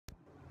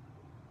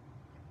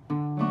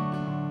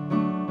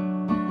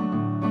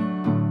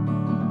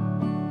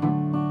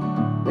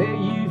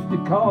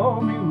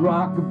called me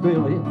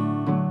Rockabilly.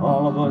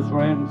 All of us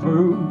ran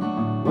through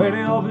when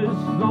Elvis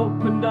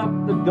opened up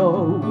the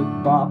door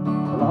with Bop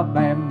La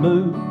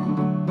Bamboo.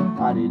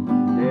 I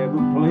didn't ever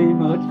play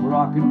much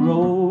rock and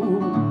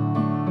roll,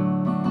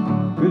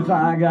 'cause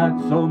I got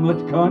so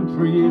much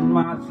country in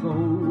my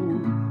soul.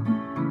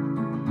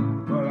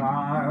 But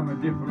I'm a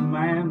different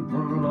man for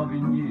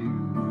loving you,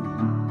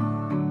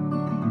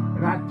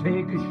 and I'd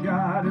take a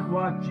shot at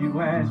what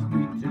you asked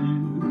me to.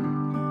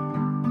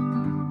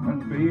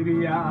 And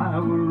baby, I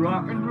will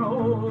rock and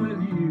roll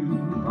with you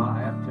if I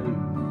have to.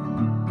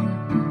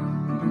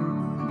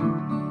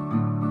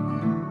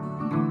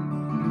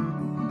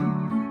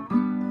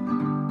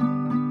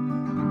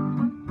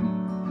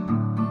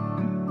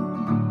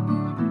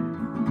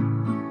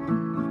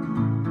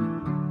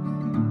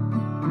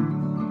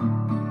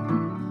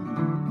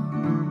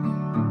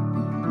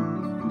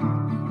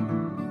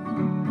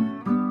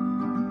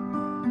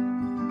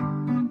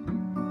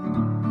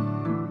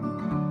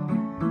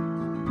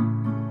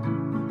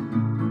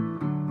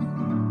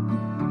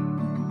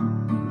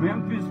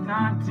 Memphis,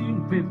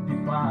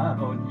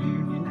 1955 on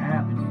Union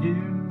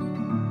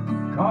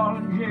Avenue.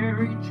 Calling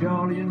Jerry,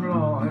 Charlie and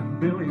Roy and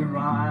Billy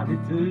Riley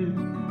too.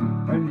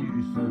 A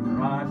new sun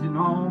rising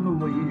on the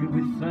way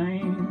we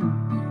sing,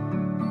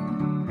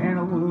 and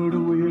a world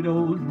of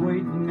widows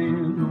waiting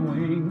in the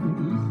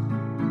wings.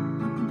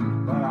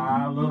 But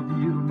I love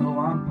you, though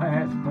I'm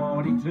past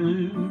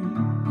 42.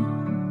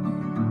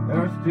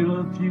 There's still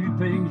a few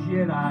things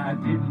yet I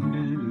didn't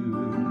do.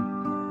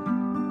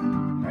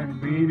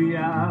 Baby,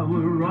 I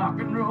will rock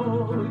and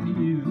roll with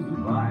you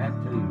if I have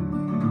to.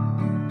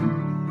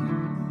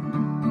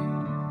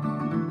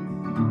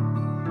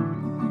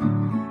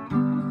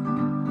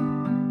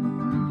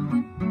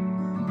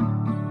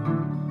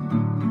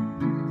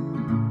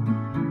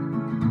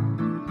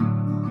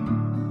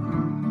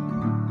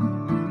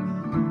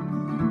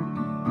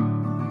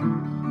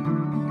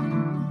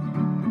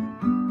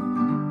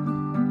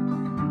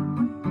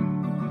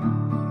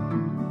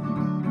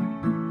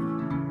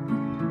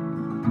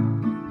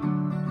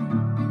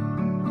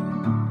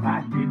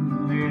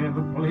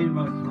 Play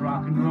much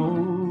rock and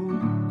roll,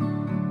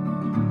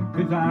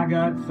 'cause I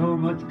got so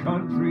much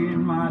country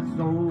in my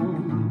soul.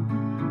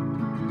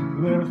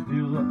 There's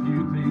still a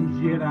few things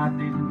yet I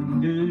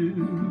didn't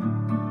do.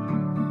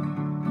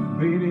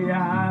 Baby,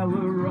 I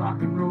will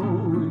rock and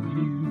roll with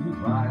you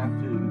if I have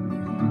to.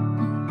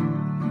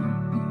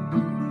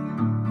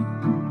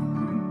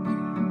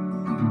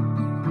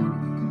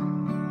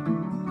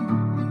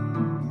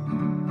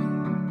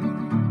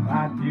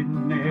 I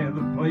didn't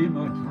ever play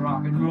much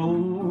rock and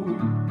roll,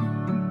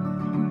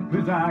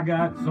 'cause I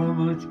got so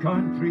much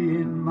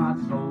country in my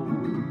soul.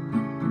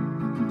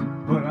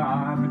 But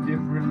I'm a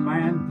different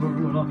man for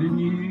loving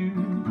you,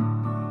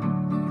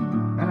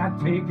 and I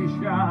take a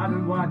shot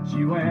at what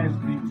you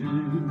asked me to.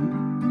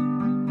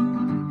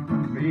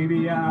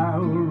 Baby, I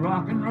will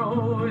rock and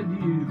roll with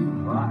you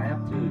if I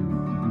have to.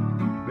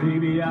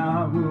 Baby,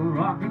 I will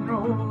rock and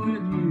roll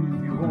with you if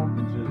you want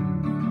me to.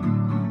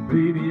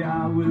 Baby,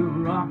 I will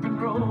rock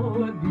and roll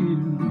with you